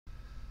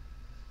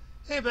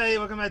Hey everybody,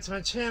 welcome back to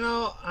my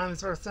channel. I'm the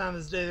first time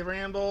this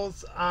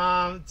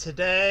DailyRambles.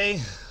 Today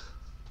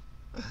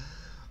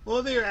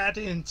we'll be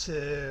reacting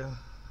to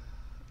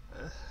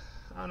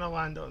I don't know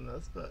why I'm doing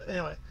this, but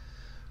anyway.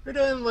 We're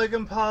doing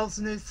Logan Paul's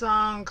new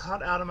song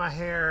called Out of My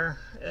Hair.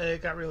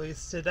 It got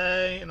released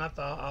today and I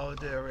thought I would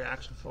do a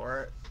reaction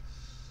for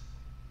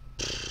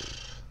it.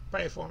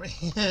 Pray for me.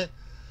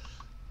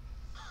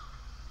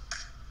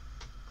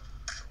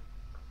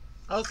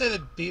 I would say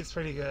the beat's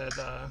pretty good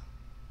though.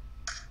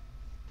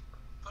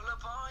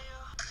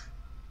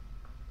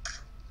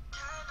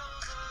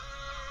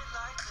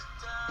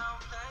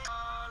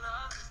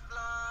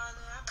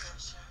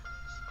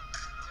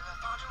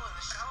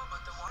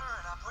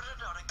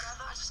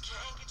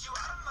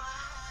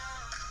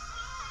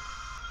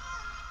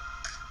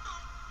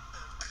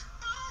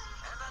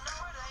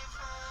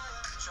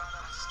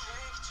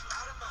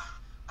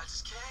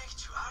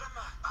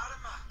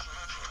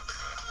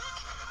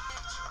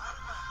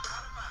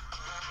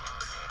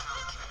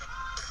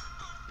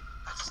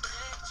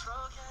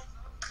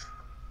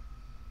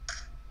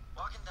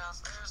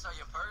 Downstairs, are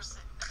your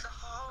person? It's a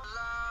whole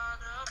lot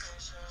of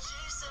mission. She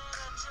said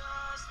I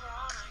just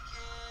wanna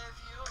give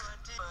you a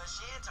dick, but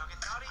she ain't talking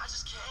naughty. I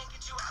just can't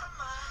get you out of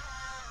my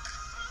head.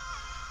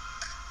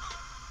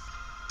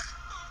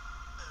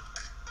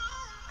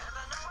 And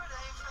I know it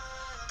ain't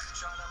fair.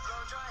 Trying to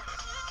blow dry and I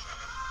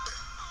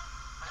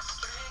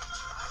just can't get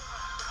you out of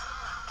my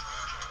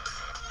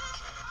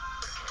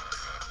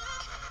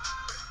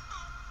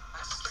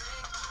I just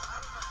can't get you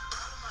out of my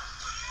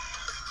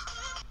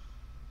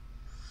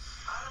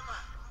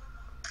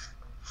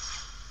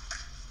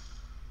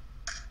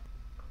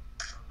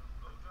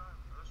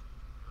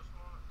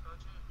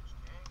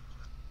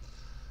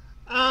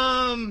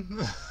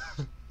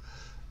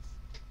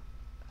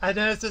I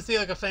know it's just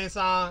like a funny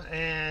song,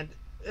 and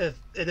it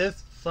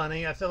is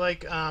funny. I feel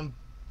like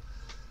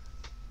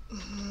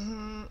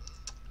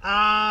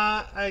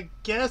I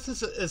guess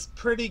it's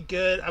pretty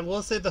good. I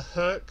will say the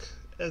hook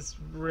is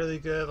really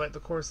good. Like the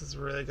chorus is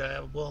really good.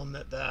 I will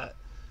admit that.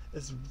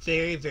 It's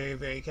very, very,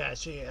 very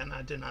catchy, and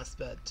I did not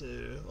expect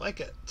to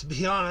like it, to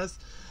be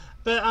honest.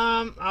 But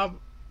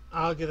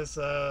I'll give this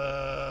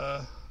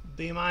a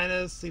B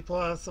minus, C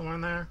plus, somewhere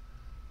in there.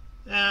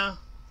 Yeah.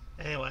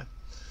 Anyway,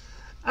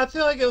 I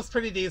feel like it was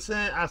pretty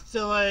decent. I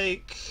feel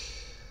like,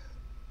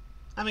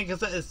 I mean,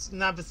 because it's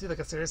not to see like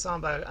a serious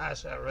song, but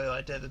actually I really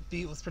liked it. The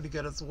beat was pretty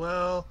good as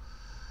well.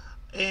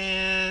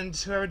 And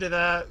whoever did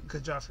that,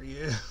 good job for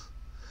you.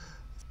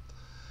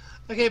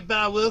 Okay, but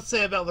I will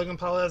say about Logan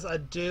Paul is I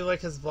do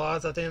like his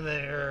vlogs. I think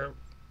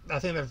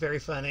they're very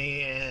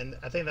funny, and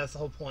I think that's the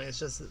whole point. It's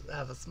just to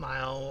have a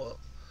smile,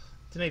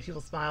 to make people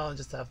smile and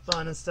just have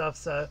fun and stuff.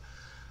 So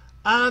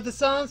the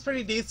song's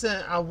pretty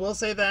decent. I will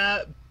say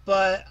that,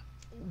 but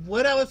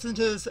would I listen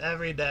to this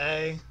every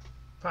day?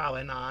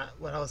 Probably not.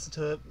 Would I listen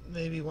to it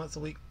maybe once a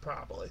week?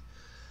 Probably.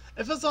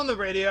 If it's on the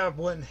radio, I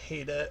wouldn't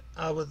hate it.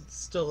 I would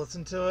still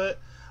listen to it.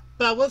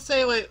 But I would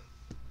say like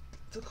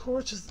the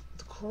chorus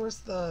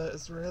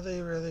is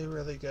really, really,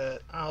 really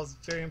good. I was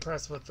very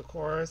impressed with the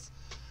chorus.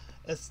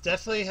 It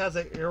definitely has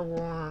an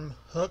earworm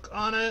hook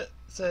on it,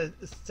 so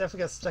it's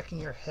definitely got stuck in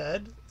your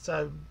head. So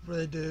I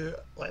really do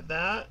like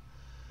that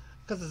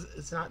because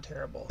it's not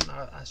terrible. And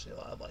I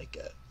like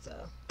it.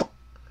 So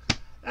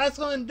that's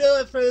going to do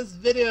it for this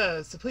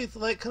video. So please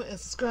like, comment, and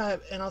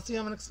subscribe. And I'll see you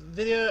on my next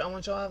video. I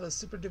want y'all to have a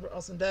super duper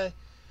awesome day.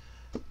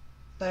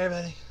 Bye,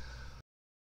 everybody.